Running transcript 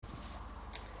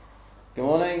Good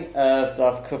morning,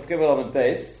 Daf Kuf Gimel Amud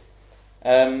Beis.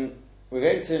 We're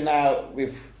going to now,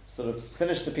 we've sort of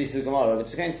finished the piece of Gemara, we're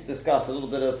just going to discuss a little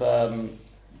bit of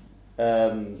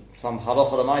some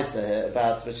halacha l'maisa here,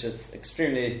 about which is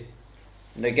extremely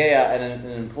negeya and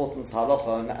an important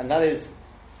halacha, and that is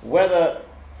whether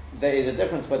there is a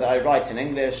difference whether I write in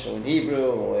English or in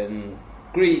Hebrew or in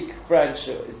Greek, French,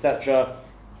 etc.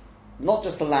 Not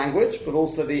just the language, but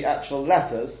also the actual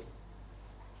letters.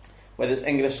 Whether it's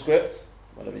English script,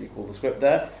 whatever you call the script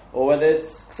there, or whether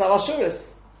it's Ksav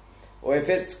Ashuris, or if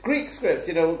it's Greek script,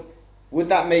 would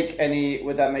that make any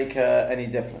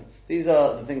difference? These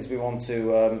are the things we want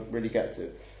to really get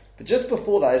to. But just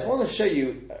before that, I just want to show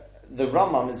you the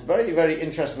Rambam is very, very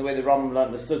interesting the way the Rambam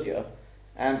learned the Sugya,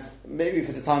 and maybe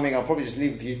for the timing I'll probably just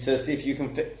leave it for you to see if you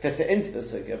can fit it into the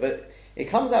Sugya. But it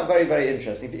comes out very, very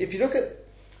interesting. If you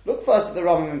look first at the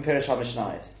Rambam in Pirush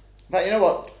HaMishnayos. In fact, you know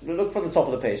what? Look from the top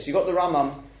of the page. So you got the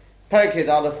Rambam, Perek Yud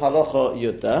Aleph Halacha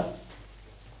Yud there.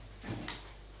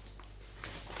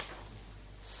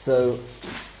 So,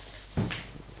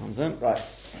 comes in, right.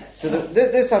 So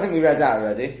this I think we read that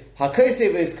already.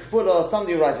 HaKosev is Kfula.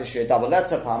 Somebody writes a shir, double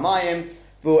letter, Parmayim,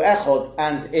 Vu Echod,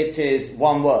 and it is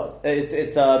one word. It's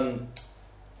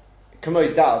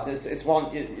Kamod Dad. It's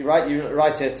one. You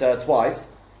write it twice.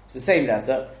 It's the same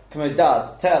letter.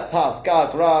 Kamodad, Tas,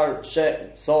 Gag, Rar, She,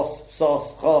 Sos,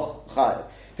 Choch, Chayev.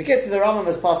 If we get to the Rambam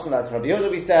as passing like Rabbi Yehuda,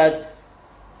 we said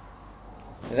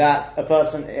that a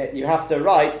person, you have to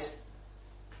write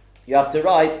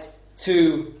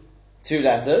two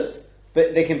letters,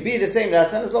 but they can be the same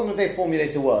letter as long as they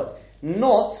formulate a word.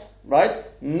 Not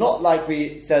like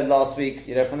we said last week,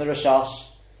 from the Rashash,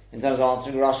 in terms of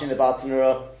answering Rashi and the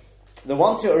Bartanura. The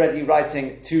ones who are already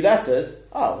writing two letters,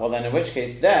 then in which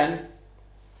case, then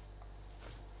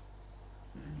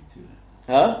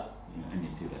Huh?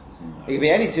 It could be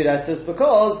any two letters,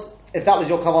 because if that was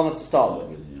your kavanah to start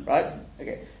with, right?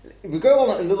 Okay. If we go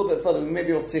on a little bit further, we may be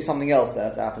able to see something else there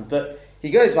as happened. But he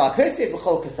goes, "V'akosev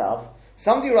b'chol kasav."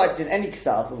 Somebody writes in any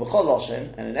kasav, b'chol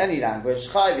loshen, and in any language.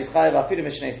 Chayiv is chayiv afilu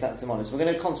mishnei simonis. We're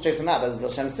going to concentrate on that, but as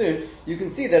Hashem soon, you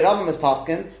can see that Rambam is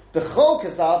paskin b'chol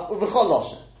kasav u'b'chol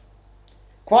loshen.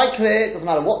 Quite clear. It doesn't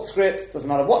matter what script, doesn't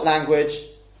matter what language.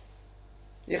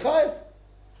 Yechayiv.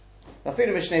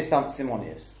 Afilu mishnei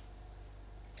simonius.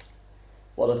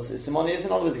 What is simonius?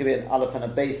 In other words, it could be an aleph and a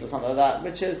base or something like that,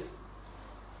 which is.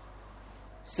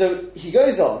 So he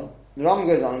goes on. The Rambam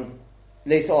goes on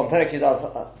later on. Perek Yud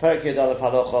Aleph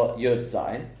Halacha Yud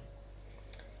Zayin.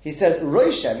 He says,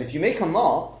 Roshem, if you make a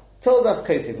mark, Toldas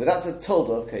Kosev, but that's a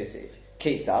Tolda of Kosev.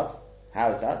 Ketzad. How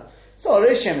is that? So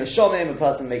Roshem L'Shomim, a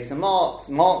person makes a marks.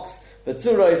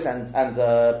 Betzuros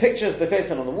and pictures,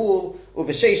 Bekosen on the wall,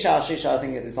 Uvesheisha, Shisha, I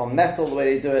think it's on metal the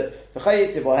way they do it,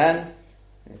 V'chayit Bohen,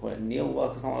 they call it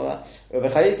needlework or something like that,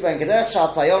 V'chayit Bohen Kederech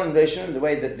Shatzayon Roshem, the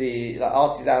way that the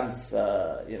artisans,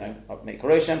 make a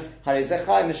Roshem,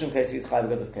 Harizechai Mishum Kosef is Chai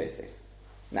because of Kosef.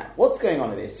 Now, what's going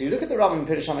on here? So you look at the Rambam in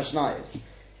Pirush HaMishnayos,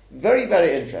 very,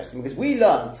 very interesting, because we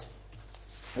learned,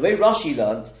 the way Rashi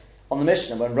learned on the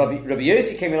Mishnah, when Rabbi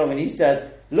Yossi came along and he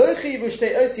said, Lo chivu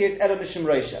shtei osios ela mishum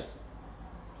Roshem.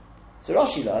 So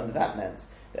Rashi learned that meant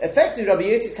that effectively Rabbi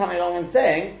Yossi is coming along and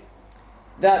saying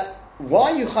that why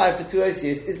you chayav for two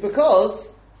osios is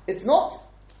because it's not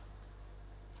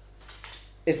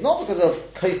because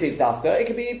of kosev dafka. It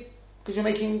could be because you're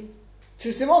making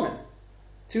two simonim.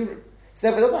 So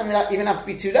therefore it doesn't even have to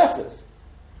be two letters.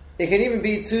 It can even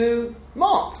be two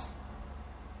marks.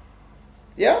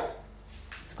 Yeah?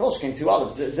 Of course, two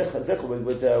olives.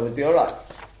 Zichel would be alright.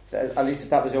 At least if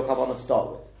that was your kavanah to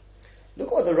start with. Look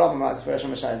at what the Rambam writes for Pirush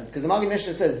HaMishnayos, because the Magi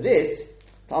Mishnah says this,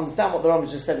 to understand what the Rambam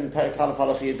just said in Perek Aleph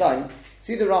Halacha Yud.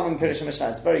 See the Rambam in Pirush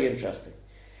HaMishnayos, it's very interesting.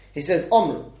 He says,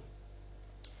 Omru,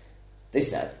 they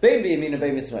said, Bein b'yamin and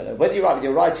bein b'shmala, whether you write with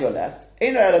your right or your left,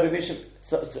 Eino ela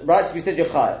b'mishim, right to be said you're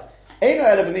chayav, Eino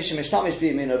ela b'mishim mishtamish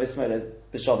b'yamin or b'shmala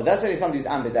b'shavah. That's only somebody who's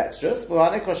ambidextrous,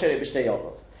 v'hane kroshet b'shtei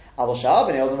yodov. Avol sha'av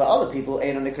and yodov, other people,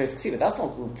 Eino nikros ksiva. That's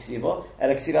not called ksiva,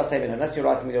 ela ksiva sevin, unless you're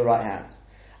writing with your right hand.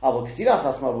 Avol ksiva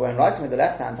sasma, when writing with the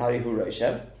left hand, harihu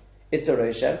roshem, it's a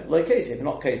roshem, lo kosef,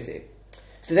 not kosef.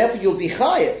 So therefore you'll be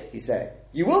chayiv, he's saying.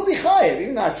 You will be chayiv,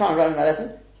 even though I try and write in my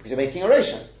letter, because you're making a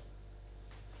roshem.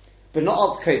 But not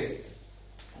alt kosef.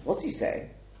 What's he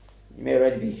saying? You may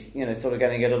already be, sort of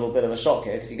getting a little bit of a shock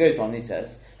here, because he goes on and he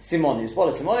says, Simonius. What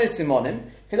is Simonius?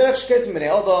 Simonim.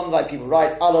 Like people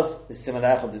write, Aleph is similar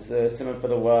echod, is the simon for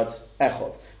the word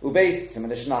echod. Ubeis,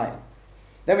 similar shnayim.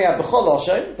 Then we have B'chol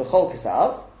Loshen, B'chol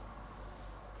Kasav.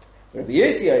 Rabbi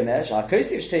Yossi Omer,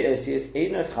 Sha'akosef Shtei Osios,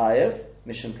 Eino Chayev,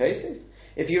 Mishum Kosef.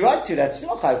 If you write two letters, you're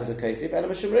not chayav because of kosef, and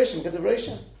mishum roshim because of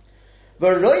roshim.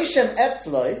 V'roshim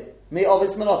etzloi, me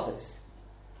ovis melachis.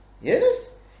 You hear this?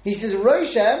 He says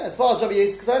Roshem, as far as Rabbi Yossi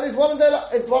is concerned, is one of the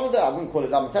I wouldn't call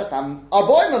it Lamates,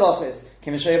 Arboy melachis.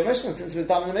 Kimishayim Mishkan, since it was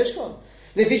done in the Mishkan.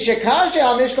 Lifi shekarshe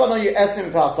ha-Mishkan on you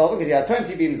Esrim Mipas Tova, because you had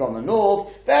 20 beams on the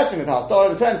north, Esrim Mipas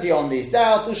Dorim, 20 on the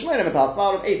south, Ushmoina Mipas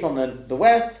Marim, 8 on the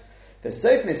west, the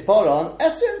Sof Mispor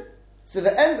Esrim. So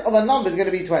the end of a number is going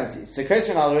to be 20. So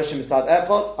Kosrin al Rishim Misad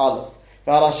Echot, Aleph.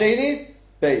 V'al Hasheni,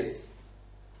 Beis.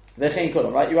 V'chein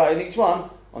Kulam, right? You write in each one.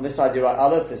 On this side you write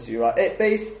Aleph, this you write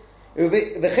Beis.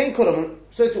 V'chein Kulam,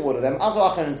 so to order them. Azo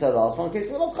Acher until the last one. In case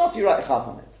of Chaf, you write Chaf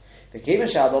on it. V'keim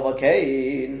Shadov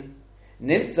Akein.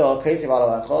 Nimtza Kesiv Alo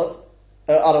Echot.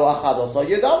 Alo Achad also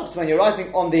Yod Aleph. So when you're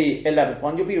writing on the 11th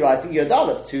one, you'll be writing Yod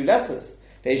Aleph, 2 letters.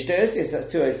 Page 2 Osius, that's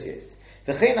 2 Osius.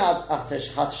 And so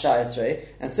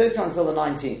to until the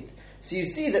 19th. So you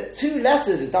see that 2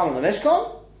 letters is done on the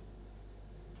Mishkan,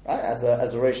 right? As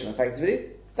a Rishon,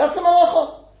 effectively. That's a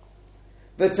malacha.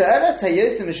 But to Eretz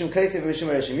Hayosim Mishum Kosiv Mishum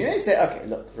Rishim, you may say, okay,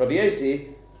 look, Rabbi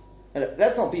Yossi,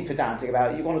 let's not be pedantic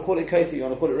about it. You want to call it Kosiv, you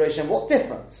want to call it Rishim. What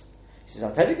difference? He says,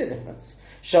 I'll tell you the difference.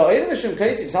 Sha'olim Mishum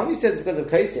Kosiv. Somebody says because of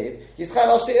Kosiv, Yischayev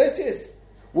al Shtei Osios.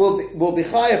 Will be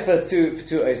chayav for two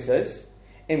Osios.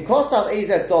 Im kosav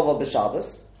ezet dova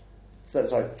b'Shabbos. So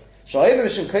sorry. Shoyim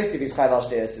mishum kosiv is chayv al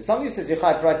shtei osios. Somebody says you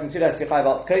chayv for writing 2 letters, you chayv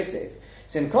al kosiv.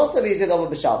 So im kosav ezet dova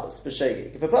b'Shabbos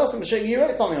b'shegig. If a person b'shegig he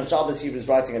wrote something on Shabbos, he was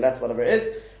writing a letter, whatever it is.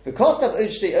 The kosav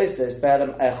shtei osios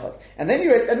be'adam echad. And then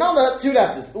you wrote another 2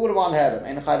 letters, all in one head.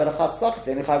 Ein chayv al chatzach,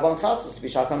 ein chayv al chatzach.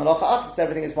 B'shakam melacha achas.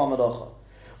 Everything is one melacha.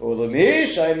 Ulumi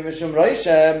shoyim mishum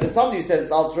roishem. There's somebody who says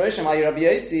it's al roishem. Ayi Rabbi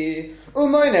Yossi.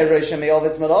 Umoine Roshem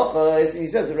Me'ovis Melachos, and he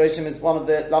says that Roshem is one of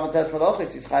the Lamates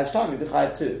Melachos, he's Chayav Shtam, he'll be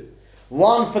Chayav 2.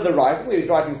 One for the writing, where he's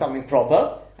writing something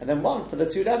proper, and then one for the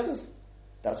 2 letters.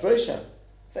 That's Roshem.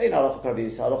 Fein Alach Rabbi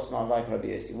Yossi, Alach's not like Rabbi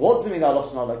Yossi. What does it mean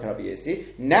Alach's not like Rabbi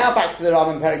Yossi? Now back to the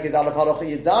Rambam Perikid Alach Alach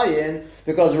Yedzayin,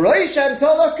 because Roshem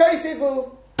told us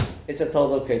Kosivu. It's a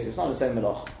told of Kosiv, it's not the same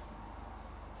Melach.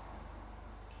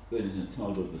 But it's a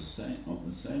told of the same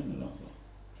Melach.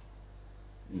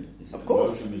 Of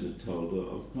course. Roshem is a tolda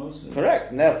of Kosiv.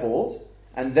 Correct, and therefore,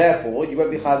 you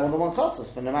won't be chayav more than 1 chatzos.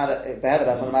 For no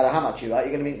matter how much you write,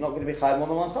 you're not going to be chayav more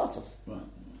than 1 chatzos. Right.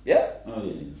 Yeah. Oh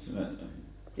yeah. So that.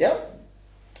 Yeah.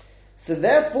 So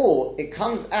therefore, it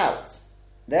comes out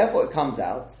that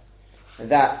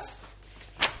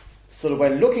sort of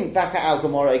when looking back at our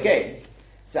Gemara again,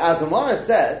 so our Gemara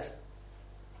said.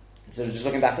 So just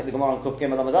looking back at the Gemara on Kuf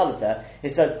Gimel Amud Aleph there, he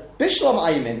said, Bishlam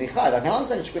Ayimin Nichayv. I can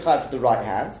understand you should be chayv for the right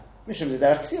hand. Mishum is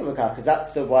derech ksiva because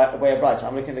that's the way of writing.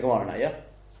 I'm looking at the Gemara now, yeah?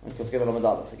 On Kuf Gimel Amud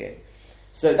Aleph again.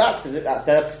 So that's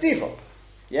derech ksiva.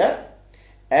 Yeah?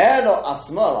 Elo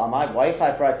asmal, why are you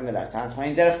chayv for writing the left hand?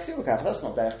 Derech ksiva. That's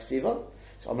not derech ksiva.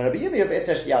 So I'm going to be yimmy of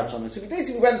Itzesh Yad. So we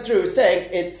basically went through saying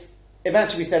it's,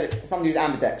 eventually we said somebody who's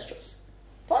ambidextrous.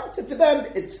 Fine, so for them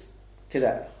it's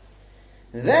kederech.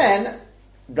 Then,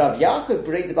 Rav Yaakov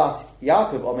Bereit Bas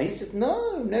Yaakov he said,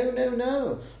 no.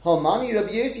 Homani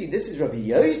Rabbi Yossi, this is Rabbi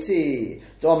Yossi.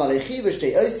 So Amalechi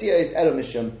v'shtei Osios elo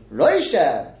mishum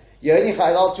Roshem. Yoni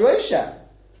chayv al Roshem.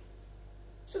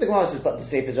 So the Gemara says, but the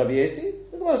Sefer is Rabbi Yossi.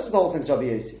 The Gemara says the whole thing is Rabbi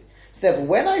Yossi. So therefore,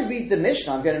 when I read the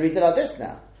Mishnah, I'm going to read it like this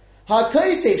now.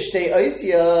 HaKosef shtei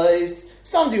Osios.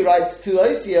 Somebody writes 2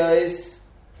 Osios.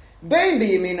 Bein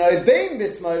b'yimino, bein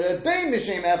b'smolo, bein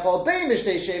b'shem echol, bein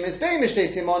b'shtei shemes, bein b'shtei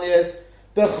simonios.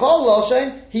 B'chol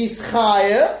loshen, he's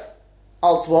chayev,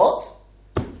 alt what?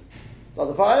 Not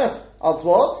the chayev, alt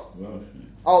what?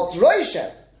 Alt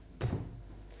roshem.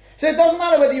 So it doesn't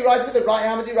matter whether you write with the right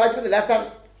hand, whether you write with the left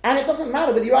hand, and it doesn't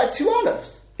matter whether you write 2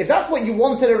 olives. If that's what you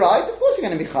wanted to write, of course you're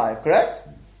going to be chayev, correct?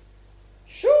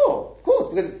 Sure, of course,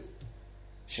 because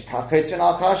it's shekach kotzvin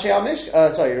al kashi al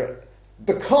mishk.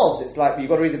 Because it's like you've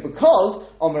got to read it because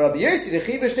on Rabbi Yossi the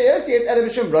chivush de Yossi is Edom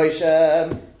Mishum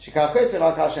Roishem Shekach Kotzvin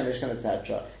Al Kashem Mishkan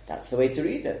etc. That's the way to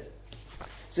read it.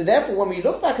 So therefore, when we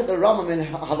look back at the Rambam in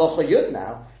Halacha Yud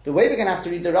now, the way we're going to have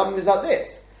to read the Rambam is like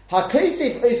this: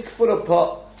 Hakosef is kfur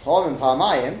pa'amim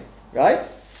pa'amayim, right?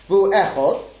 Vu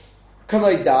echot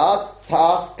kamoidat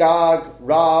tas gag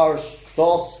rar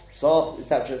sos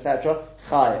etc.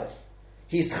 Chayev.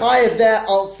 He's chayev there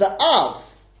als the av.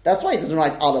 That's why he doesn't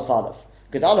write aleph aleph.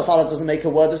 Because aleph aleph doesn't make a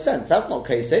word of sense. That's not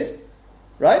kesef,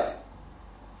 right?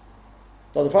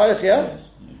 The Freilich, yeah? Yes.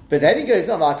 But then he goes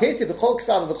on, kesef b'chol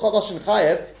ksav b'chol loshen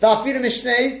chayev v'afilu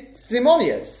mishnei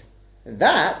simonios.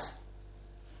 That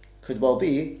could well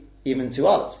be even 2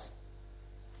 olives,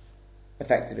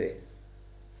 effectively,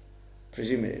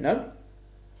 presumably, no?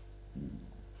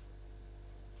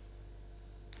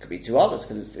 Could be 2 olives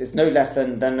because it's no less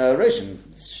than Roshem.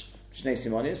 Shnei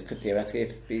simonios could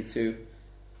theoretically be two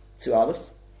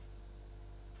olives.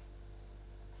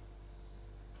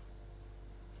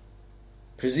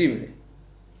 Presumably.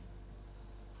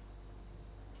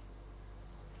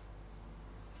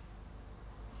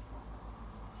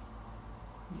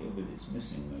 Yeah, but it's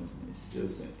missing, though, isn't it? It's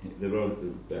just the road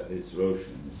that it's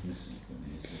Roshan is missing.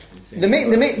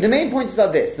 The main point is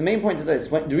like this. The main point is this.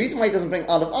 The reason why he doesn't bring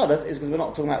Aleph is because we're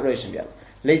not talking about Roshan yet.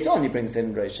 Later on he brings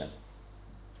in Roshan.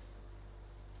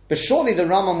 But surely the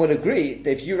Rambam would agree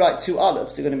that if you write two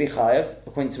Alephs, you're going to be Chayav,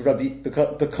 according to Rabbi,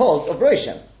 because of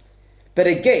Roshan. But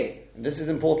again, and this is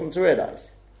important to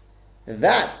realize,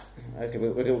 that, okay,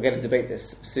 we're going to debate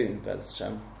this soon, but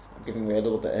I'm giving away a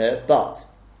little bit here, but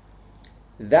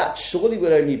that surely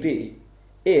would only be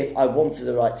if I wanted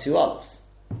to write two Alephs.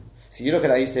 So you look at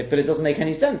that and you say, but it doesn't make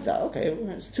any sense. Okay,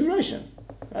 well, it's two Roshan,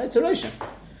 right? It's a Roshan.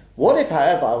 What if,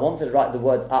 however, I wanted to write the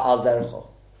word A'azercho,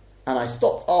 and I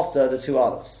stopped after the two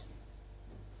Alephs?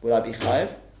 Would I be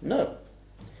chayav? No.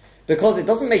 Because it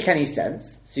doesn't make any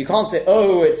sense. So you can't say,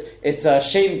 oh, it's a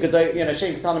Shem Gadol,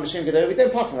 Shem Katanim, Shem Gadol. We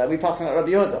don't pass on that. We pass on that Rabbi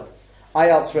Yehuda. I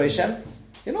Alts Roshem.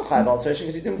 You're not chayav Alts Roshem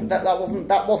because you didn't. That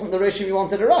wasn't the Roshem you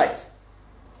wanted to write.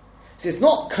 So it's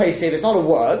not Kaisev, it's not a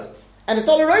word, and it's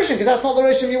not a Roshem because that's not the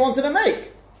Roshem you wanted to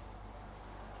make.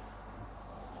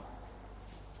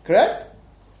 Correct?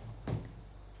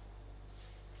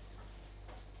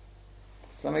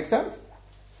 Does that make sense?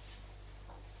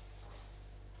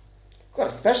 Got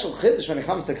a special chiddush when it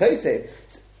comes to Kaisev.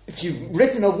 If you've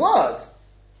written a word,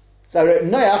 so I wrote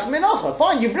Noach Minocha,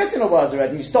 fine, you've written a word already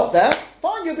and you stop there,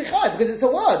 fine, you'll be chayav because it's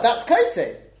a word, that's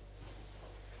Kaisev.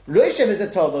 Roshem is a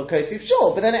total of Kaisev,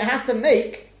 sure, but then it has to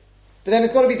make, but then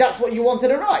it's got to be that's what you wanted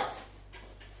to write.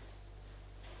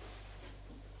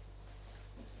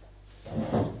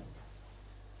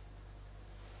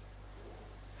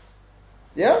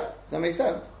 Yeah? Does that make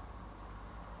sense?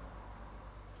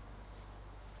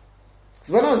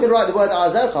 Because when I was going to write the word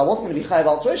A'azercha, I wasn't going to be Chayav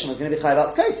Alts Roshem, I was going to be Chayav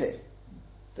Alts Kaisev.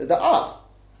 The Av.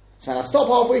 So when I stop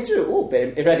halfway through,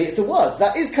 but already it's a word, so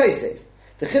that is Kaisev.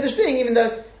 The Chiddush being, even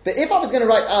though, but if I was going to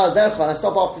write A'azercha and I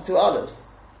stop after two Alevs,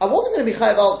 I wasn't going to be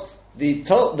Chayav Alts the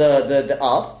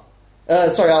Av,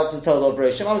 Alts the Tol of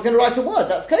Roshem, I was going to write a word,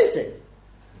 that's Kaisev.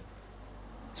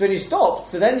 So when you stop,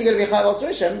 so then you're going to be Chayav Alts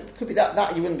Roshem, it could be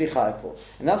that you wouldn't be Chayav for.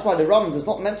 And that's why the Rambam does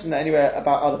not mention that anywhere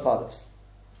about other fathers.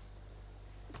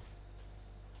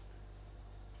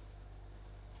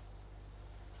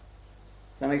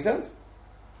 Does that make sense?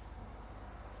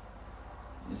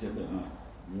 It's a bit like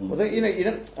Well, you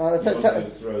don't.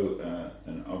 to throw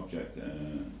an object 8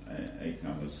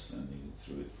 amos and you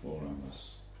threw it 4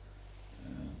 amos,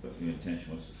 but the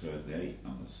intention was to throw it the 8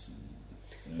 amos.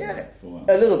 Yeah,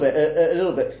 a little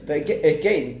bit. But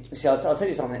again, see, I'll tell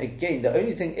you something. Again, the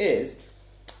only thing is,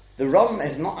 the Rambam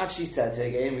has not actually said it.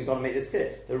 Again, we've got to make this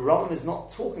clear. The Rambam is not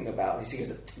talking about. You see,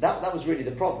 because that was really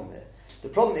the problem there. The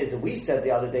problem is that we said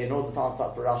the other day, in order to answer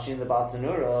up for Rashi in the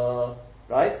Bartanura,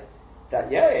 right?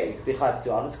 That you could be chayav for 2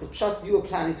 Alefs because Pshat, you were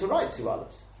planning to write 2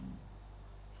 Alefs.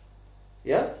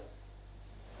 Yeah.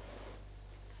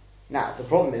 Now the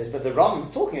problem is, but the Rambam's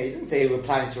talking. He didn't say you were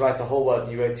planning to write a whole word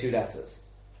and you wrote 2 letters.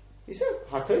 He said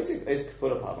hakosif is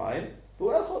kafur pamayim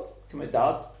v'u'echad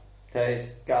k'medad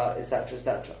teis ga etc.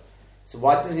 etc. So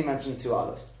why doesn't he mention 2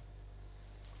 Alefs?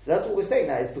 So that's what we're saying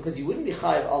now, is because you wouldn't be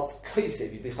chayav alts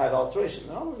kosef, you'd be chayav alts roshem.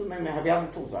 The Rambam we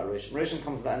haven't talked about roshem. Roshem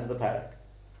comes at the end of the parak.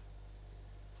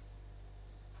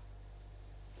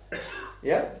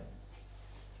 Yeah?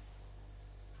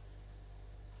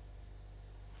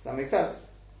 Does that make sense?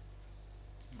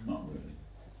 Not really.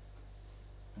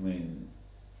 I mean,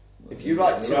 if you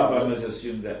write 2 Alefs,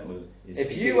 assume that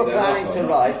if you were planning to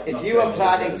write,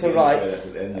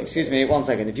 excuse me, 1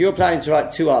 second. If you were planning to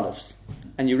write 2 Alefs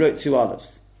and you wrote 2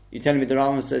 Alefs, you telling me the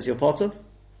Rambam says you're potter?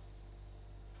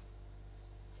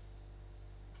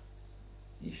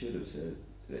 He should have said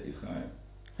that you chayav.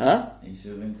 Huh? He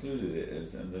should have included it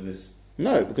as on the list.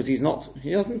 No, because he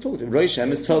hasn't talked to him.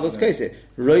 Roshem is told us Kesef.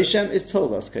 Roshem is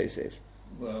told us Kesef.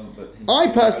 Well, but I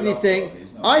personally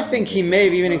think he may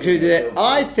have even included it.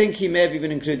 I think he may have even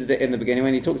included it in the beginning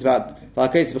when he talked about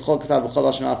because the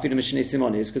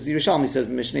Yerushalmi says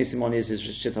Mishnei Simoni is his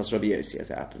Shittas Rabbi Yossi as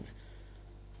it happens.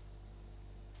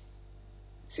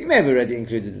 So he may have already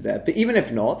included it there. But even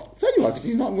if not, I'll tell you why, because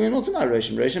we're not talking about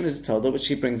Roshem. Roshem is a Torah which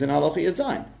he brings in Halacha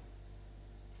Yadzayin.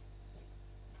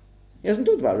 He hasn't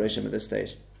talked about Roshem at this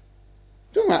stage.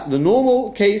 Talking about the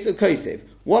normal case of Kosef.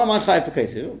 What am I chayav for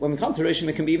Kosef? When we come to Roshem,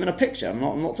 it can be even a picture. I'm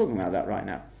not talking about that right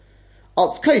now.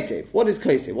 It's Kosef. What is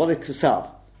Kosef? What is Kasav?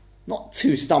 Not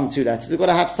 2 letters. They've got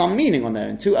to have some meaning on there.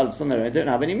 And 2 Alefs on there don't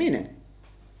have any meaning.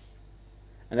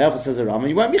 And therefore says the Rambam,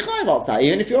 you won't be chayav outside,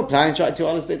 even if you're planning to write 2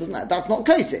 Alefs, but it doesn't. That's not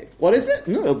Kosef. What is it?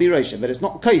 No, it'll be Roshem, but it's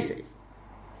not Kosef.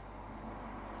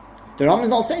 The Rambam is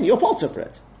not saying you're potter for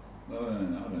it. No,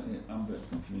 I'm a bit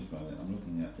confused by that. I'm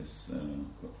looking at this,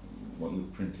 what you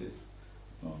printed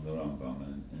from the Rambam,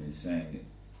 and he's saying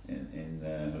in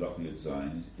Halacha Yud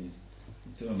Zayin, he's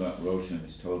talking about Roshem,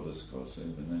 he's told us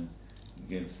Kosev, and then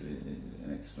he gives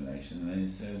an explanation, and then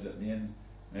he says at the end,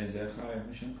 Ezeh Chayav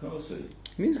Mishum Kosev.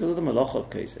 It means because of the Malacha of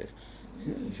Kosev.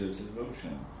 You should have said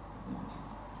Roshem.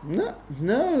 No,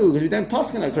 because we don't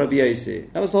pass like Rabbi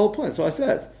Yossi. That was the whole point. That's what I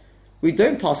said. We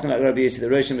don't pass like Rabbi Yossi. The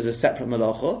Roshem is a separate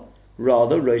Malacha.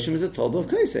 Rather, Roshem is a Tolda of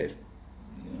Kosev.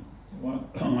 Why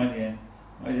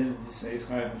didn't you say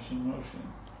Chayav Mishum Roshem?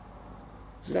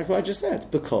 That's what I just said.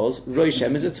 Because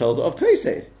Roshem is a Tolda of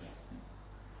Kosev.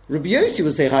 Rabbi Yossi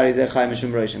will say Chayav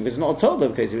Mishum Roshem because it's not a Tolda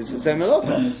of Kosev. It's the same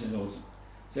Malacha.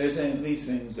 So you're saying these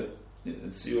things that the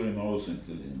Siurim are also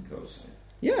included in Kosev?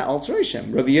 Yeah,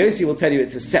 alteration. Rabbi Yossi will tell you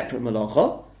it's a separate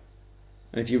malacha,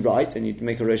 and if you write and you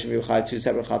make a Roshim, you have two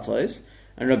separate chatzos.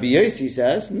 And Rabbi Yossi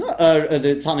says, no,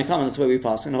 the Tanna Kamma, that's where we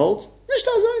pass and hold.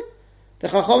 Nishtazoi. The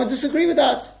Chachamim disagree with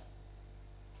that.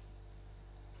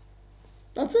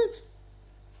 That's it.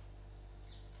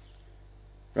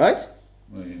 Right?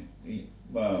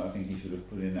 Well, I think he should have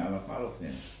put in Aleph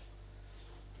in.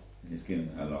 He's given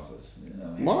halachas.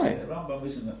 Why? The Rambam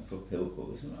isn't for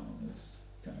pilpul, isn't Rambam?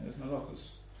 It's halachas.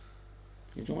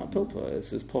 You're talking about pilpul.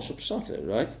 This is Posha Pshata,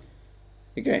 right?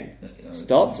 Again,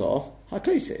 starts off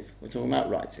HaKosev. We're talking about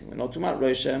writing. We're not talking about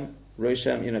Roshem.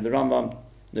 Roshem, the Rambam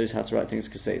knows how to write things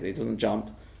Keseda. He doesn't jump,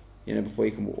 before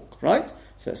you can walk, right?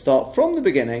 So start from the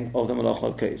beginning of the Malacha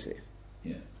of Kosev.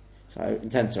 Yeah. So I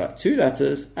intend to write two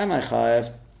letters, am I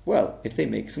chayav? Well, if they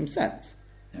make some sense.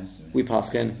 Yes, We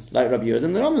paskin like Rabbi Yehuda,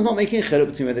 and the Rambam is not making a chiluk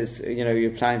between whether it's,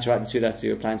 you're planning to write the two letters,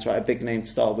 you're planning to write a big name to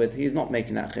start with. He's not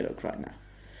making that chiluk right now.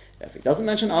 If he doesn't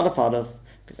mention Aleph,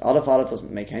 because Aleph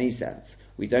doesn't make any sense,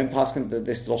 we don't paskin that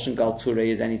this Loshen Gal Ture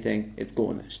is anything, it's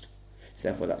garnished. So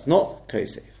therefore that's not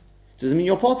Kosev. Does it mean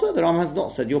you're potter? The Rambam has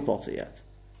not said you're potter yet.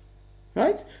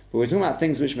 Right? But we're talking about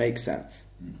things which make sense.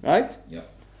 Right? Yeah.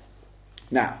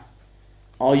 Now,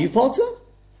 are you potter?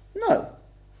 No.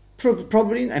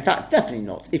 Probably, in fact, definitely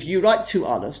not. If you write two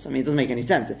Alephs, it doesn't make any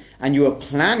sense, and you are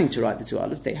planning to write the two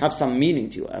Alephs, they have some meaning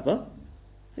to you, whatever,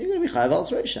 then you're going to be Chayav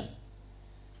Alteration.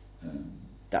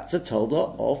 That's a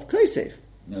Tolda of Kosev.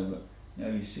 No, but now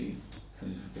you see,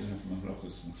 because you have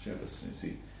Machlokes Machshavos, you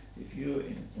see, if you're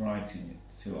writing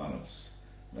two Alephs,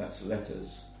 that's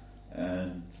letters,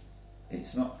 and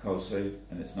it's not Kosev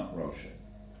and it's not Roshem.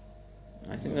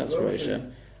 I think that's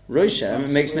Roshem. Roshem, it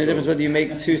makes no difference whether you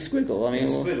make two squiggle.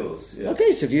 Squiggles, yeah.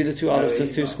 Okay, so view the two Alephs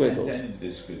as two squiggles. Intending to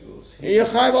do squiggles. You're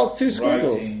Chayav two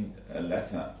squiggles. Writing a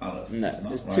letter Aleph. No,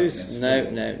 it's two. No,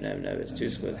 it's two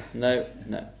squiggles. No,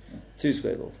 two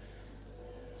squiggles.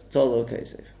 Tolda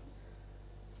Kosev.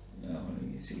 No,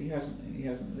 you see, he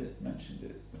hasn't mentioned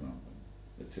it.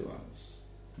 The two Alephs,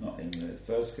 not in the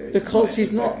first case. Because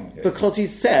he's not. Because he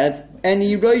said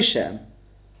any Roshem.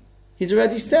 He's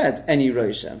already said any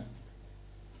Roshem.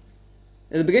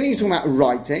 In the beginning, he's talking about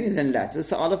writing, as in letters.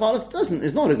 So Aleph doesn't.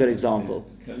 Is not a good example.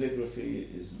 Calligraphy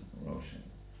isn't Roshem.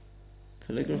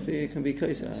 Calligraphy can be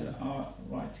Kosev. It's art,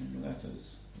 writing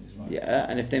letters. Yeah,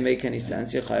 and if they make any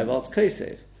sense, you're Chayav Al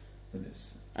Kosev.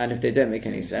 And if they don't make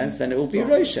any sense, then it will be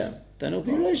Roshem. Then it will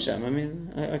be Roshem.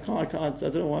 I can't. I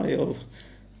don't know why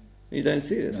you don't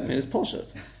see this. It's Poshet.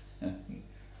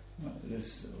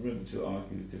 There's room to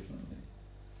argue differently.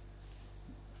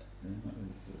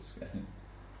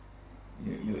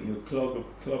 You're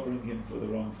clobbering him for the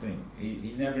wrong thing.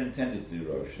 He never intended to do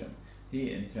Roshem.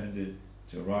 He intended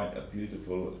to write a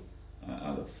beautiful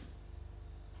Aleph.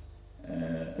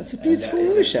 That's a beautiful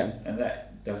Roshem. And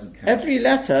that doesn't count. Every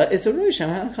letter is a Roshem.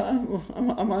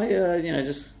 Am I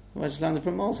just landed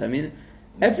from Mars?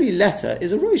 Every letter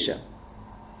is a Roshem.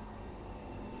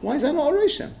 Why is that not a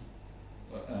Roshem?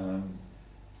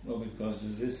 Well, because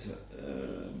there's this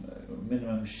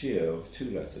minimum shear of two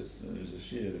letters. There's a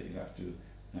shear that you have to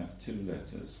have two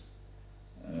letters,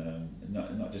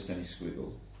 not just any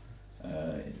squiggle.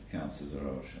 It counts as a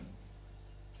Roshem.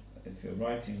 If you're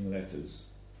writing letters,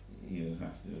 you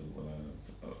have to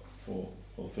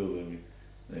fulfill the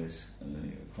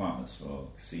requirements for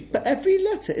Ksiva. But every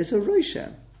letter is a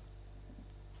Roshem.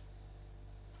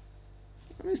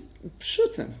 It's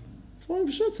Pshutim. It's one of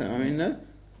Pshutim.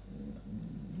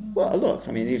 Well, look.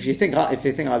 If you think I've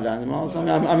learned them,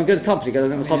 I'm in good company because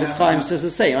the Chavetz Chaim says the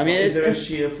same. Is there a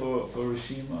shear for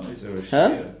Rishima? Is there a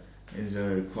shear? Is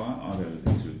there a are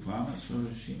there these requirements for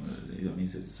Rishima? That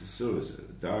means it's a surah, it's a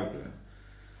diagram.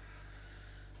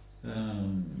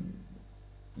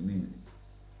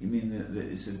 You mean that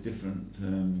it's a different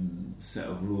set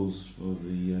of rules for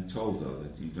the toldo,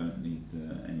 that you don't need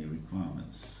any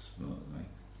requirements for like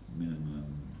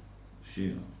minimum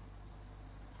shear?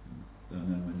 There are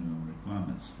no minimum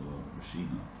requirements for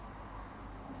Rashina.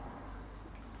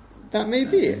 That may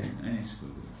be it. Any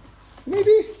squiggle.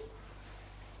 Maybe.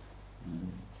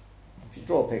 If you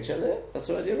draw a picture there, that's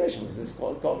already a ration, because it's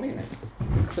got meaning.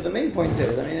 But the main point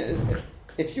is, I mean,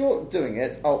 if you're doing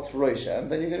it alt Roshem,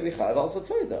 then you're going to be chayav alt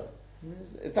Toida.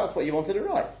 If that's what you wanted to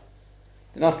write.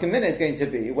 The nafka mina is going to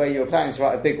be where you're planning to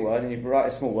write a big word and you write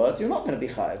a small word, you're not going to be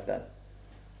chayav then.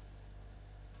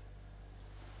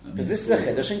 Because this is a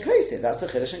chiddush in Kosef. That's a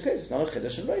chiddush in Kosef. It's not a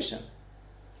chiddush in Roshem.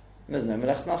 There's no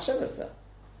melech's nachshavas there.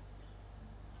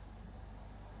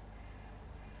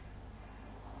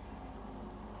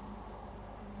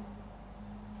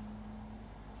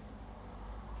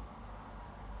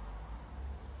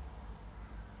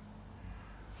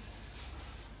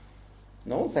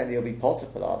 No one's saying that you'll be potter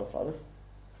for the other father.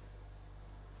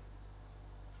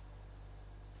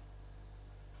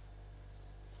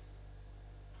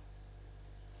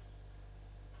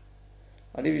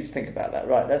 I'll leave you to think about that.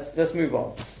 Right, let's move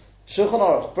on. Shulchan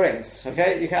Aruch brings,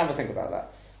 okay, you can have a think about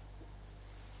that.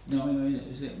 No, I mean,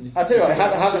 is it? I'll tell you what,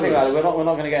 have a think about it. We're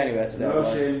not going to get anywhere today.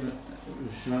 Roshem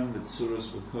Tzuras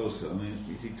Bakosa. I mean,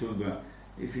 is he talking about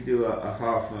if you do a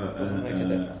half doesn't make a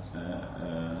difference.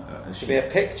 It could be a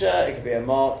picture, it could be a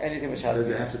mark, anything which has. Does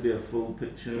it have to be a full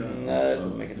picture? No, it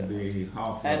doesn't make a difference. Be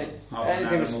half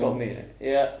anything which has got meaning.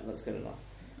 Yeah, that's good enough.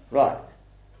 Right,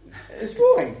 it's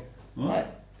drawing. What? Right,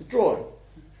 it's drawing.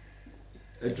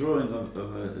 A drawing of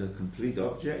a complete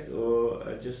object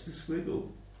or just a squiggle?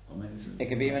 I mean, it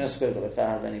can be even a squiggle if that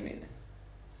has any meaning.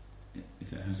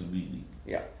 If it has a meaning.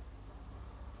 Yeah.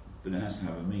 But it has to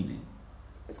have a meaning.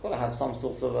 It's got to have some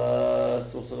sort of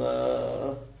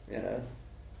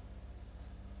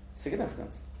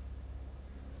significance.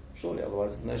 Surely,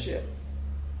 otherwise it's no shear.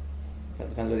 It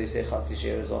depends whether you say chatzi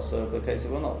shear is also the case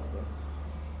or not.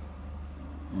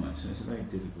 Right, so it's a very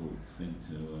difficult thing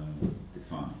to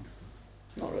define.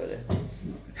 Not really.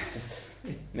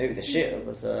 Maybe the shear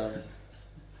was.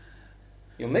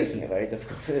 You're making it very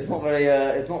difficult, but it's not very.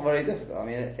 It's not very difficult. I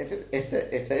mean, if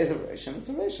there is a ration, it's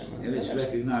a ration. If it's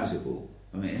recognisable,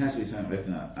 I mean, it has to be something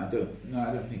recognisable. I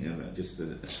don't think just a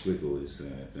squiggle is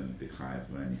going to be higher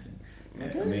for anything.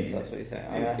 Okay, I mean, that's what you think.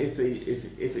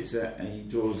 If it's he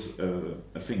draws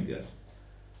a finger,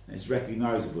 it's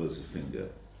recognisable as a finger.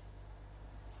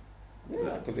 Yeah,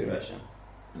 that could be a ration.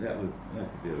 That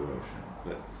could be a ration,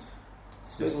 but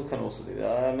squiggle can also be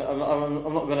that. I'm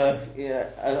not going to. Yeah,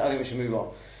 I think we should move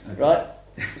on. Okay. Right.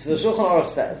 So the Shulchan Aruch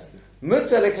says,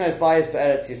 "Mutzah liknos bayis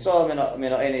be'eretz Yisrael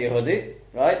min ha'eni Yehudi."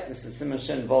 Right. This is Simon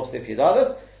Shin Vov Sif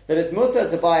Yudalev. That it's mutzah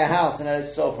to buy a house in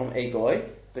Eretz Yisrael from a goy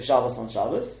b'Shabbos on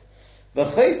Shabbos.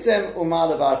 V'chaisem umar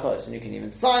lebarkos, and you can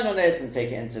even sign on it and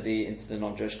take it into the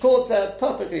non-Jewish courts.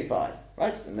 Perfectly fine.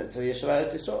 Right. The mitzvah Yisrael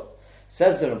Eretz Yisrael.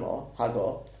 Says the Ramah,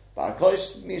 Hagor,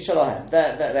 barkos min shalahem.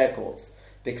 Their courts.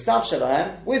 B'ksav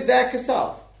shalahem, with their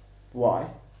kasav. Why?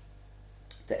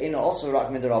 Te'ina also rak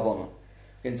midrabanon.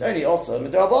 It's only also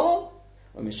midrabanon.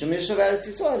 Or mishum yishav eretz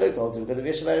Yisrael, because of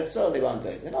yishav eretz Yisrael, they won't go.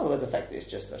 In other words, effectively, it's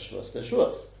just a shvus.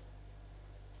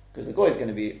 Because the goy is going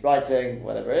to be writing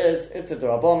whatever it is. It's a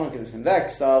drabanon because it's in their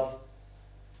kasav.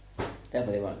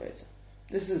 Therefore, they won't go.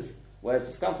 This is where does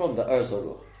this come from? The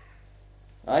Urzaruch,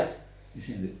 right? You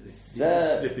see, the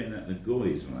slip in that the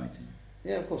goy is writing.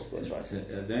 Yeah, of course, that's right. So,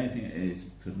 the only thing that is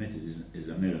permitted is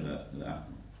a mirror that.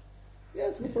 Yeah,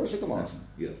 it's Nefesh Gemara.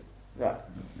 Yeah. Right.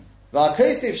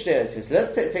 V'akosef shteiros. So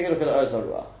let's take a look at the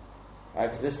Urzaruch, right?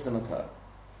 Because this is the Makar.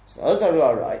 So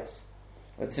Urzaruch writes,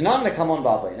 "V'tanan nekamon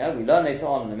b'Abayna." We learn later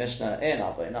on in the Mishnah in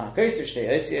Abayna. Hakosef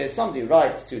shteiros. Somebody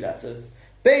writes two letters.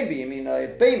 Bein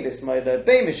b'yamino, bein b'smoilo,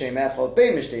 bein b'shem echad,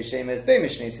 bein b'shtei shemes, bein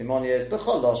b'shnei simonios,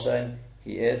 b'chol lashon.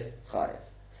 He is chayav.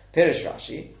 Pirish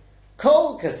Rashi.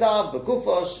 Kol kasav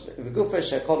v'gufosh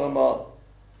shekoloma.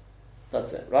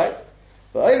 That's it, right?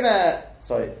 V'omer,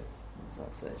 sorry,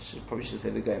 that's it. Probably should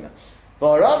say v'gomer.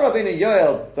 V'arav Rabbeinu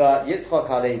Yoel b'Yitzchak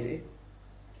Halevi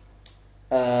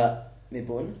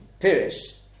Mibun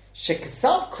Pirish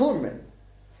shekasav kurmin,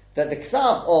 that the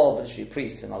kasav of literally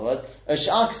priests, in other words,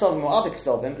 sh'ar kasavim or other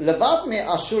kasavim levad me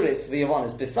Ashuris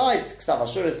v'Yavonis, besides kasav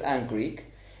Ashuris and Greek.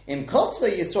 In Kosva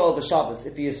Yisrael b'Shabbos,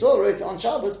 if Yisrael wrote it on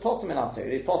Shabbos, potem in Atera,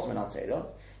 it's potem in Atera.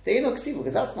 The Eino Ksiva,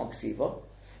 because that's not Ksiva.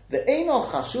 The Eino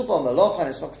Chashuva Melacha, and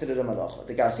it's not considered a Melacha.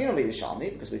 The Garasino of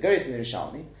Yerushalmi, because we go in the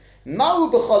Yerushalmi.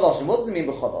 Ma'u b'Chodoshen, what does it mean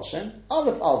b'Chodoshen?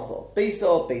 Aleph Alpha,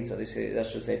 Beisa, Beita, that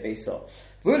should say Beisa.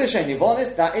 V'Udeshen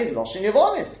Yevonis, that is Loshen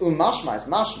Yevonis. Mashma is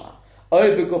Mashma. O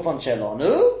b'Gufon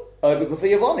Shelonu, Obegufa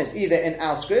Yavonis, either in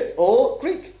our script or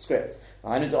Greek script.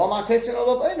 That's Peshat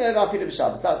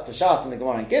in the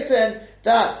Gemara in Gittin,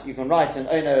 that you can write an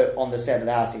Ono on the side of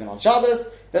the house even on Shabbos.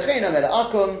 So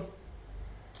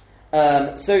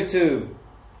too,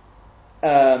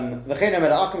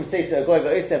 say to a goy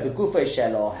v'oseh b'gufay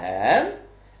shelohem,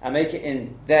 and make it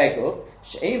in their guf.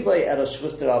 She'ein b'y el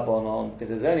shvus d'Rabbanon, because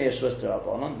there's only a shvus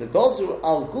d'Rabbanon. The gozu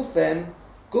al gufin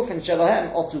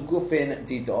shelohem otu gufin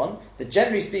didon. That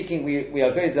generally speaking, we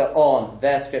are going on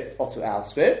their script otu our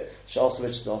script. She'also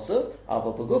which is also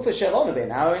aber b'gufay shelohem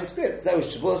in our own script. So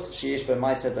shvus sheyish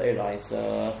b'maisa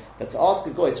da'iraisa. But to ask a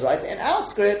goy to write it in our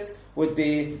script would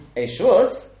be a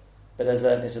shvus. But there's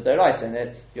a Misa D'Oraisa in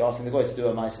it. You're asking the guy to do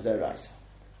a Misa D'Oraisa.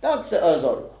 That's the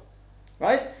Ozorua.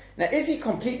 Right? Now, is he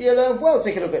completely alone? Well,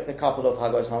 take a look at the couple of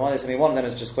Hagos Maimonis. I mean, one of them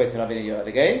is just quoting Rabbeinu Yoel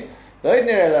again.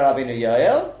 Rabbeinu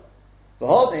Yoel.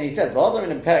 And he said,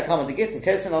 "V'hodam in Perek Hamad the Gift and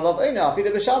Kesson Olav Eino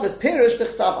Afilu B'Shabbos Pirush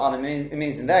B'Chsav An." It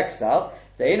means in their Ksav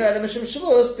the Eino Elam Mishum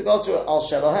Shavuos to go to Al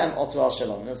Shelohem or to Al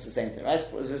Shalom. That's the same thing, right?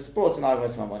 It's brought in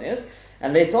Hagos Maimonis.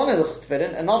 And later on in the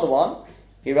Chesed, another one,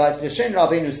 he writes L'Shen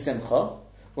Rabbeinu Simcha.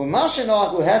 How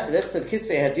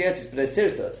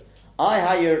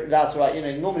you're allowed to write,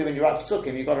 normally when you write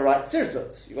Pesukim, you've got to write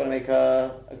Sirtut. You've got to make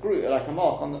a group, like a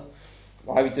mark on the.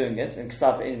 Why are we doing it? And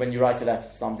when you write a letter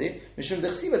to somebody, because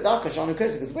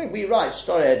the way we write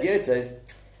Shtori Hediotes,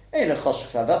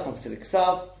 that's not considered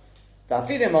Ksav. Because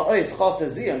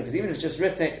even if it's just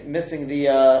written, missing the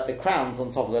crowns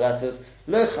on top of the letters,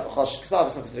 it's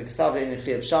not considered Ksav.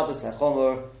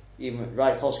 Even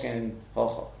right, Kolshken and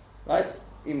Hocho. Right?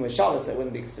 Even with Shabbos, it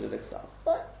wouldn't be considered a Ksav.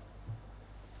 Right?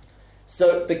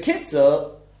 So,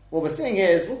 Bekitza, what we're saying here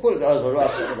is, we'll call it the Ozorah,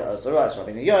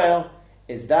 Rabbeinu Yoel,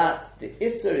 is that the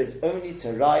Isser is only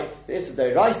to write, the Isser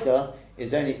D'Oraisa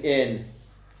is only in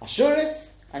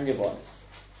Ashuris and Yavonis.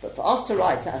 But for us to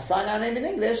write, to assign our name in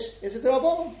English, is it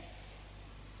D'Rabbanan?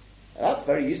 That's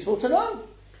very useful to know.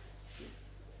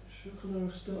 Shulchan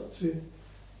Aruch starts with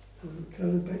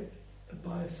Kohen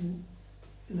Bias in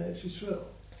Eretz Yisrael.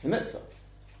 It's a mitzvah.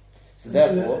 So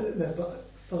therefore...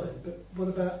 Fine, but what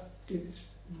about if it's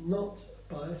not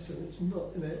bias and it's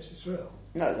not in Eretz Yisrael?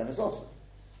 No, then it's also.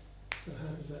 So how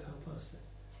does that help us then?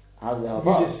 How does it help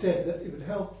us? You just said that it would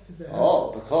help.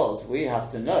 Because we have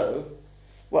to know,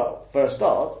 well, for a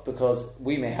start, because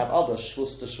we may have other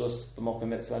shvus to shvus, b'mokum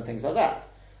mitzvah and things like that,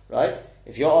 right?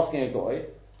 If you're asking a goy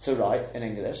to write in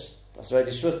English, that's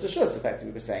already shvus to shvus,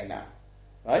 effectively we're saying now,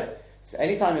 right? So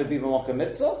anytime it would be b'mokum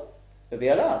mitzvah, it would be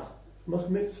allowed. Mokum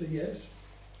mitzvah, yes,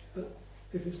 but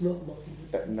if it's not mokum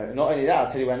mitzvah... But no, not only that, I'll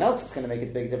tell you when else it's going to make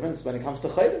a big difference when it comes to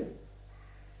chayrim.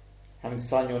 Having to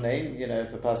sign your name,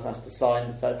 if a person has to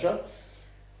sign, etc.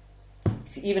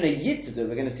 See, even a yid to do,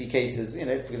 we're going to see cases, for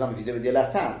example, if you do it with your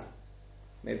left hand,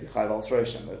 maybe chayv al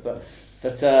throshim, but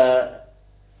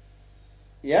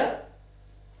yeah,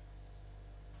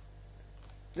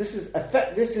 this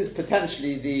is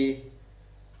potentially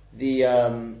the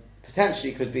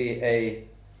potentially could be a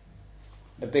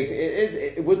big.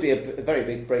 It would be a very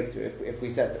big breakthrough if we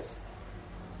said this.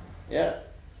 Yeah.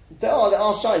 There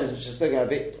are shilas which are spoken a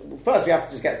bit. First, we have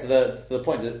to just get to the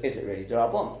point of, is it really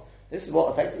D'Rabbanan? This is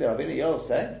what effectively Rabbeinu Yoel is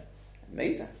saying.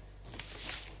 Amazing.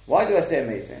 Why do I say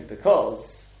amazing?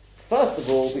 Because, first of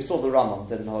all, we saw the Rambam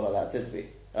didn't hold like that, did we?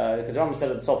 Because the Rambam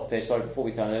said at the top of the page, sorry, before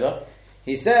we turn it over,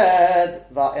 he said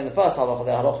that in the first halacha,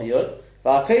 the halacha yud,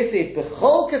 v'akesi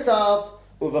b'chol kesav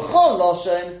u'v'chol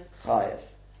loshen chayev.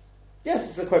 Yes,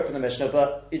 it's a quote from the Mishnah,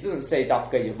 but it doesn't say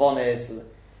dafka yavonis.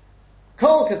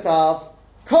 Kol kesav,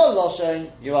 kol loshen,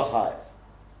 you are chayev.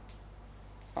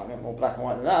 Can't get more black and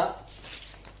white than that.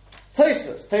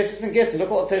 Tosfos and Gittin.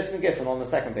 Look what Tosfos and Gittin on the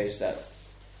second page says.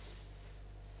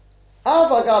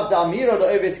 Avagav da'amira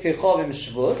la'ovid kechavim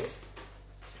shvus.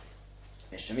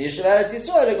 Mishum yishuv eretz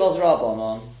Yisrael goes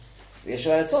Rabbanon.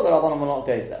 Yishuv eretz Yisrael, the Rabbanon will not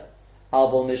go there.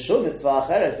 Albol mishum mitzvah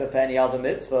acheres befeni al the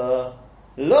mitzvah.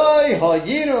 Loi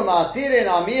hayinu matirin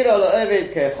amira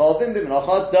la'ovid kechavim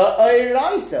b'menachat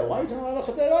da'oraisa. Why are we talking about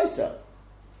menachat da'oraisa?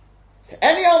 For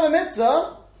any other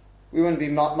mitzvah, we wouldn't be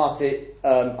mati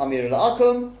amira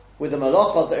la'akum with the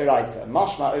malacha d'oraisa.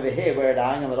 Mashma over here where they're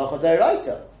hanging a malacha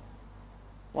d'oraisa.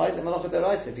 Why is it malacha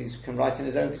d'oraisa if he can write in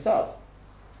his own kitab?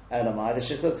 Elamai, the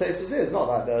shita Tosfos is not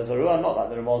like the Zarua, not like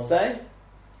the Ramah saying.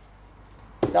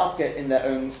 Dafka in their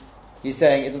own, he's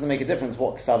saying it doesn't make a difference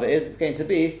what kitab it is.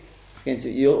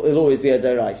 It'll always be a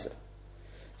d'oraisa.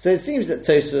 So it seems that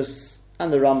Tosfos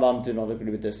and the Rambam do not agree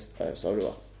with this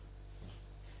Zarua.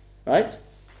 Right?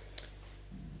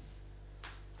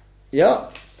 Yeah.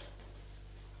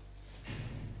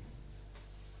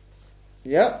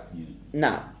 Yeah.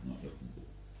 Now. Not looking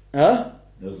good. Huh?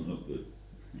 Doesn't look good.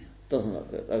 Doesn't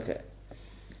look good. Okay.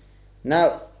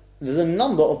 Now, there's a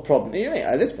number of problems.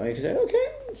 At this point, you can say, okay,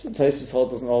 so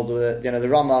Tosfos doesn't hold with it. The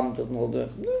Rambam doesn't hold with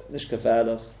it. Nicht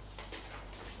gefährlich.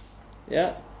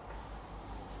 Yeah.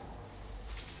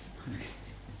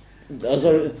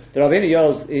 The Rabbeinu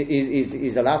Yoel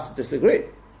is allowed to disagree.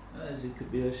 It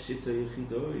could be a shita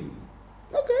yechidoi.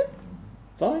 Okay,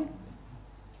 fine.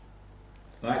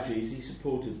 Well, actually, is he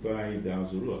supported by the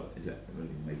Azurah? Is that really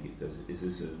make it? Is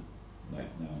this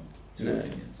two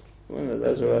opinions? Well, no,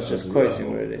 those are just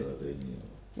quoting, really.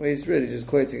 Well, he's really just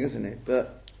quoting, isn't he?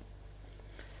 But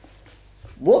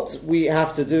what we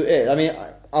have to do is,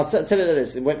 I'll tell you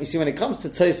this. When it comes to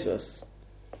Tosfos,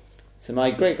 so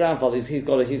my great grandfather, he's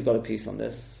got a piece on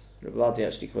this. Rabbi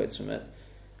actually quotes from it,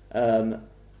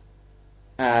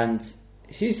 and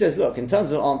he says, look, in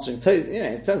terms of answering,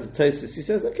 in terms of Tosfos, he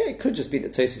says, okay, it could just be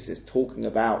that Tosfos is talking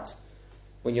about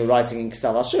when you're writing in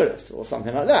Ksav Ashuris or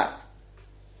something like that.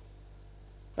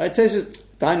 Right?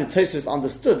 Tosfos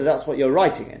understood that that's what you're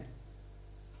writing in.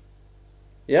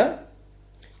 Yeah?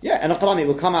 Yeah, and it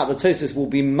will come out that Tosfos will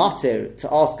be matir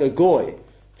to ask a goy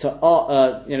to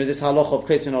this halacha of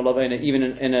Kosvin Olavona even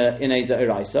in a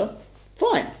Da'iraisa.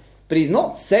 Fine. But he's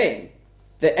not saying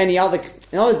that any other...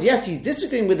 In other words, yes, he's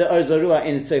disagreeing with the Ozarua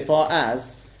in so far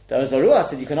as the Ozarua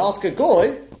said you can ask a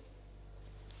goy,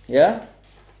 yeah,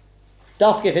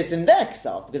 dafka if it's in their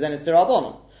ksav, because then it's the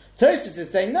Rabbanon. Tosfos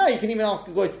is saying, no, you can even ask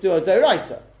a goy to do a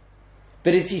Da'iraisa.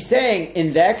 But is he saying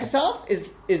in their ksav is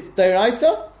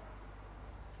Da'iraisa?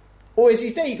 Or is he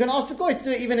saying you can ask the goy to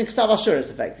do it even in Ksav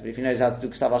Ashuris, effectively, if he knows how to do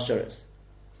Ksav Ashuris?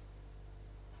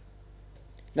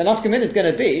 The nafkamin is going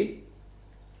to be,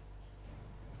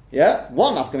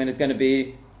 one nafkamin is going to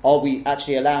be, are we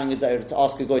actually allowing to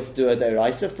ask a goy to do a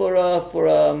Deiraisa for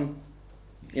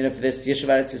this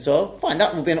Yeshiva Eretz Yisrael? Fine,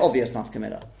 that will be an obvious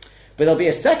nafkamin. But there'll be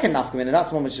a second nafkamin, and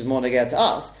that's one which is more negate to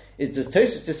us, is does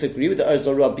Tosfos disagree with the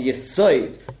Ozorah be a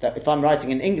side that if I'm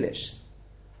writing in English,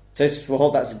 Tosfos will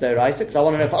hold that's a Deiraisa, because I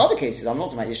want to know for other cases. I'm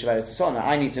not talking about Yeshiva Eretz Yisrael.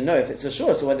 I need to know if it's a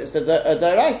shus or whether it's a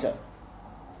Deiraisa.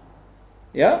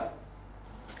 Yeah?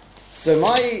 So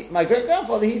my great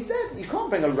grandfather, he said you can't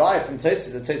bring a raya from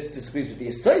Tosfos that Tosfos disagrees with the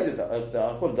Yesod of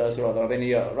the Ozorah, the Rabbeinu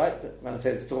Yoel, right? But when I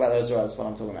say talk about the Ozorah, that's what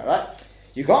I'm talking about, right?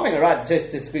 You can't bring a raya that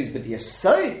Tosfos disagrees with the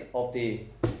Yesod of the...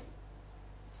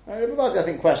 Everybody, I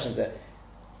think, questions it.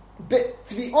 But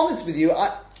to be honest with you,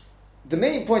 the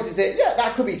main point is that,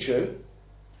 that could be true.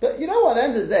 But you know what, at the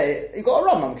end of the day, you've got a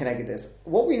Rambam connected this.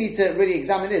 What we need to really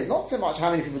examine is not so much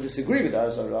how many people disagree with the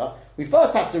Ozorah. We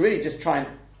first have to really just try and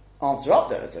answer up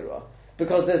the Ozorah.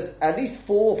 Because there's at least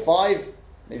 4, 5,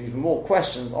 maybe even more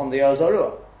questions on the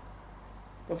Ozorah.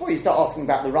 Before you start asking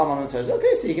about the Rambam and Tosfos,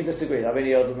 okay, so you can disagree. I mean,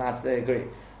 he doesn't have to agree.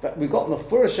 But we've got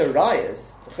Mefurish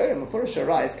Rayas. Mefurish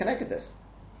Rayas connected this.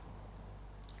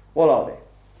 What are they?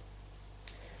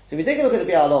 So if we take a look at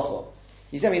the Bi'al Halacha,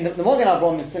 you see, the Magen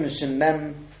Avraham in Siman Shin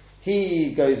Mem,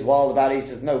 he goes wild about it. He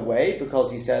says no way,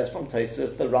 because he says from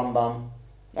Tosfos, the Rambam,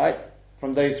 right,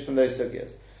 from those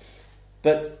sugyas.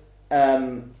 But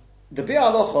the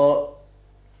Bi'al Halacha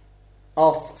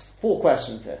asks 4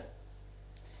 questions here.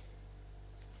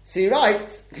 So he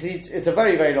writes, because it's a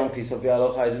very, very long piece of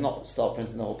Bi'al Halacha. I did not start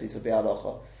printing the whole piece of Bi'al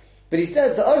Halacha, but he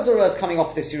says the Ozorah is coming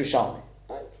off this Yerushalmi,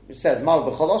 right, which says Mal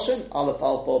b'choloshin, Aleph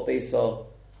Alpha, Beisa,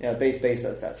 base,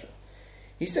 etc.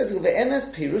 He says,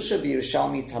 "Ve'emes pirusha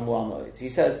b'Yerushalmi tamu amoid." He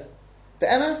says,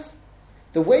 "Ve'emes,"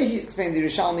 the way he explained the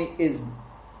Yerushalmi is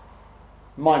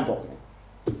mind-boggling.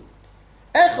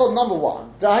 Echad number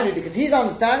 1, because he's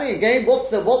understanding again. What's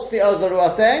the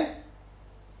Ozorah saying?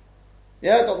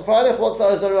 Yeah, Dr. Freilich, what's the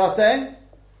Ozorah saying?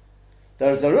 The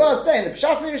Ozorah is saying the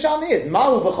Pshat in the Yerushalmi is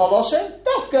Mahu b'Choloshin,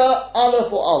 Dafka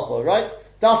Aleph or Alpha, right?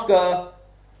 Dafka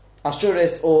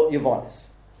Ashuris or Yavonis,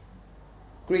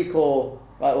 Greek or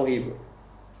Hebrew.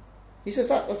 He says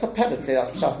that's a pebble to say that's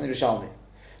Pshat in the Yerushalmi.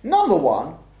 Number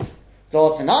 1,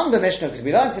 so it's an Anba Mishnah, because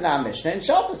we learned in our Mishnah in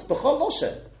Shabbos, B'chol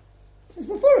Loshen. It's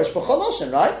Mefurish, B'chol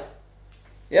Loshen, right?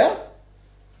 Yeah?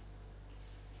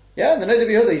 Yeah, and the Noda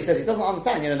B'Yehuda, he says he doesn't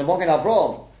understand, the Magen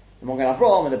Avraham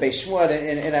and the Beis Shmuel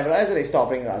in Eliezer, they start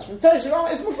bringing us from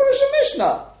Tosfos, it's Mefurish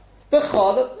Mishnah.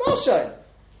 B'chol Loshen.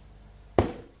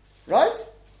 Right?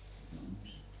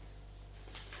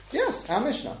 Yes, our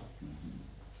Mishnah.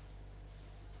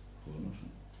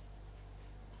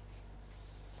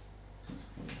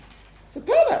 It's a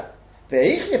pebble. So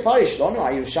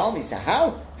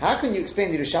how can you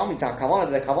explain the Yerushalmi to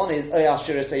Kavanah that the Kavanah is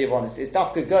Ashuris or Yavonis? It's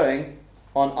dafka going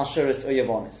on Ashuris or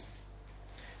Yavonis.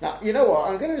 Now, you know what?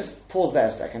 I'm going to just pause there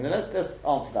a second and let's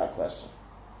answer that question.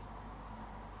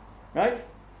 Right?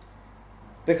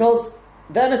 Because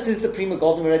the Emes is the Prima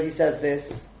Golden already says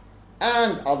this,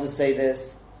 and others say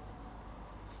this.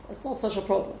 it's not such a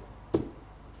problem.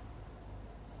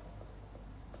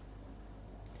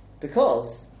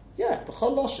 Because,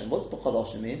 b'chol loshen, what does b'chol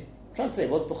loshen mean? Translate,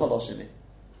 what does b'chol loshen mean?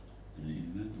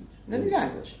 In any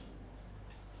language.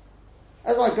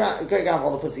 As my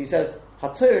great-grandfather puts it, he says,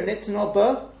 HaTorah nitna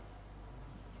ba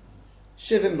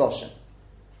shivim loshen.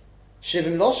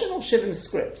 Shivim loshen or shivim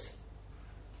scripts?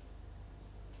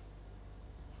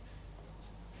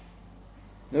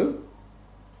 No?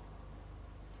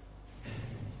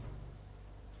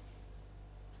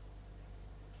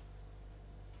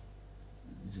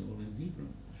 It's all in Hebrew,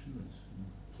 Ashuras.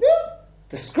 Yeah.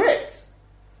 The script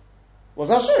was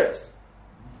Ashuras.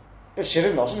 But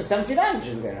Shivim Loshen is 70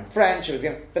 languages again. French, it was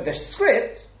given. But the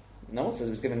script, no one says it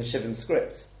was given the Shivim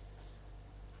scripts.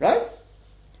 Right?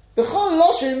 B'chol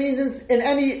Loshen means in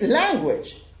any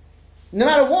language. No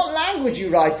matter what language you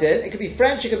write in, it could be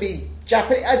French, it could be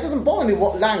Japanese, it doesn't bother me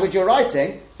what language you're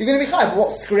writing, you're going to be chayav.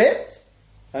 What script?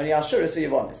 Only Ashuras or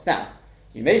Yevonis. Now,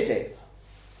 you may say,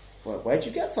 well, where did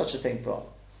you get such a thing from?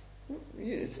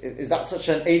 Is that such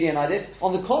an alien idea?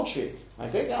 On the contrary, my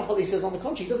great-grandfather, he says, on the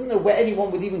contrary, he doesn't know where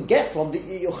anyone would even get from that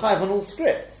you're chayav on all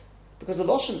scripts. Because the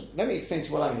Loshen, let me explain to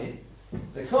you what I mean.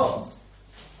 Because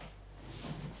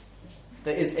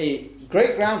there is a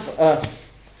great-grandfather,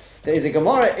 there is a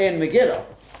Gemara in Megillah,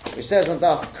 which says on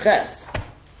Daf Ches,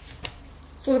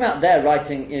 it's talking about their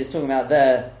writing, it's talking about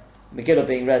their Megillah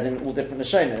being read in all different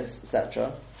Lashonos,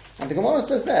 etc. And the Gemara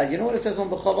says there, you know what it says on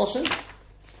B'chol Loshen?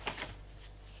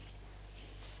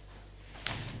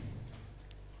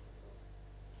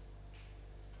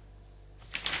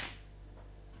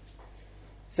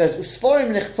 It says,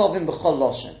 Usforim nichtovim b'chol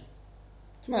Loshen.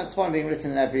 It's about Sforim being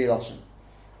written in every Loshen.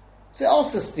 So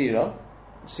also stira,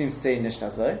 which seems to say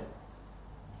Nishnazoi.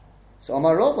 So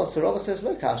Amar Rava, so Rava says,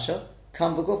 Lo kasha,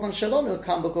 kam b'gufan shalonu,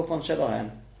 kam b'gufan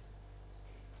shalohem.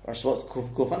 Or so what's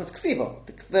gufan? It's ksiva,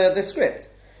 the script.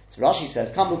 So Rashi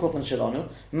says, kam b'gufan shalonu,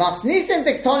 mas nisen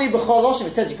diktani b'chol Loshen.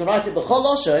 It says you can write it b'chol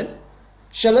Loshen,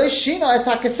 shalo shina es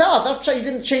ha'kesav. That's because you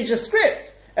didn't change the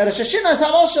script. Ela shashina es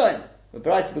ha'loshen. But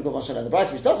B'raita b'gufan shalonu, the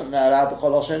B'raita which doesn't allow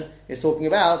b'chol Loshen is talking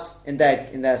about in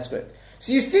their script.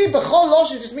 So you see, b'chol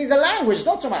Loshen just means the language. It's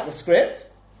not talking about the script.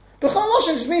 B'chol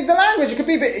Loshen just means the language.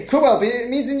 It could well be. It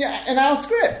means in our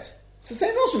script. It's the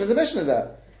same Loshen as the Mishnah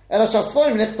there. And we're saying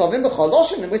b'chol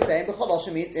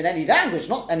Loshen means in any language,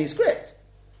 not any script.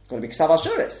 It's going to be ksav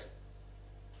ashuris.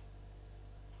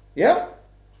 Yeah.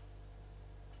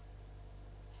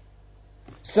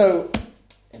 So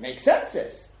it makes sense,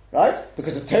 this, right?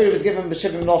 Because the Torah was given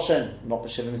b'shivim Loshen, not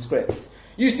b'shivim scripts.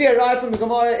 You see a raya from the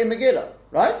Gemara in Megillah,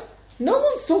 right? No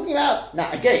one's talking about...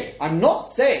 Now, again, I'm not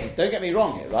saying, don't get me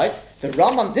wrong here, right? The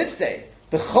Rambam did say,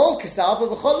 B'chol Kisav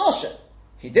B'chol Loshen.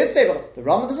 He did say, but the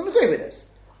Rambam doesn't agree with this.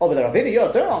 Oh, but the Rabbeinu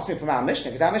Yod, don't ask me from our Mishnah,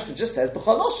 because our Mishnah just says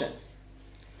B'chol Loshen.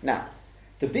 Now,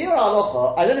 the Biur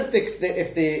Halacha, I don't know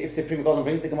if the Prima Golden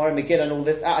brings the Gemara Megillah and all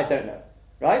this, I don't know,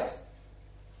 right?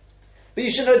 But you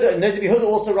should know that the Yehuda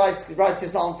also writes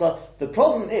this answer. The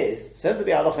problem is, says the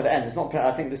Biur Halacha at the end, it's not,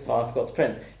 I think this part I forgot to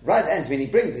print, right at the end when he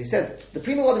brings it, he says, the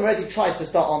Prima Golden already tries to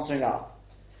start answering up.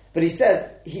 But he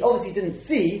says, he obviously didn't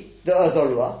see the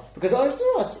Ozorua, because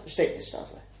Ozorua steht nicht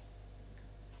das way.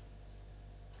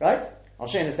 Right? I'll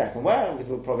show you in a second where, because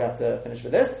we'll probably have to finish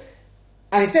with this.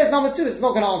 And he says, number two, it's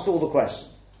not going to answer all the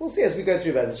questions. We'll see as we go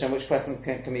through Be'ez Hashem which questions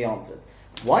can be answered.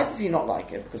 Why does he not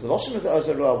like it? Because the Loshen of the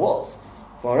Ozorua was,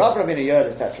 for Rav Rabbeinu Yod,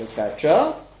 etc.,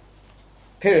 etc.,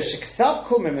 Pirish Ksav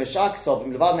Kumim Mishak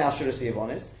Sobim Levad Me'ashuris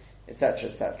Yevonis, etc.,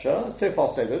 etc. So far,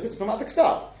 so good, because it's from the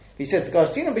Ksav. He says, the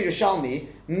Garsina B'Yerushalmi,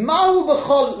 Mahu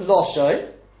B'chol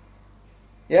Loshen,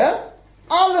 yeah?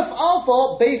 Aleph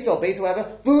Alpha, Beis or Beit,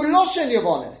 whatever, V'u Loshen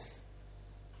Yevonis.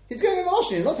 He's going in the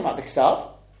Loshen, he's not talking about the Ksav.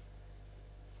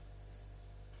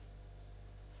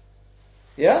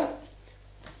 Yeah?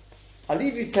 I'll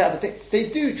leave you to have a think. They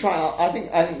do try, I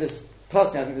think this,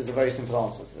 personally, I think there's a very simple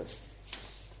answer to this.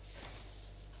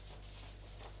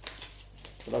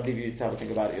 But I'll leave you to have a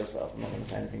think about it yourself. I'm not going to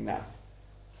say anything now.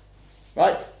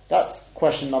 Right? That's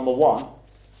question number one.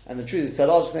 And the truth is,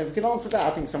 theologically, if we can answer that, I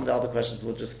think some of the other questions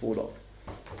will just fall off.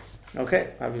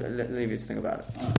 Okay? I'll leave you to think about it.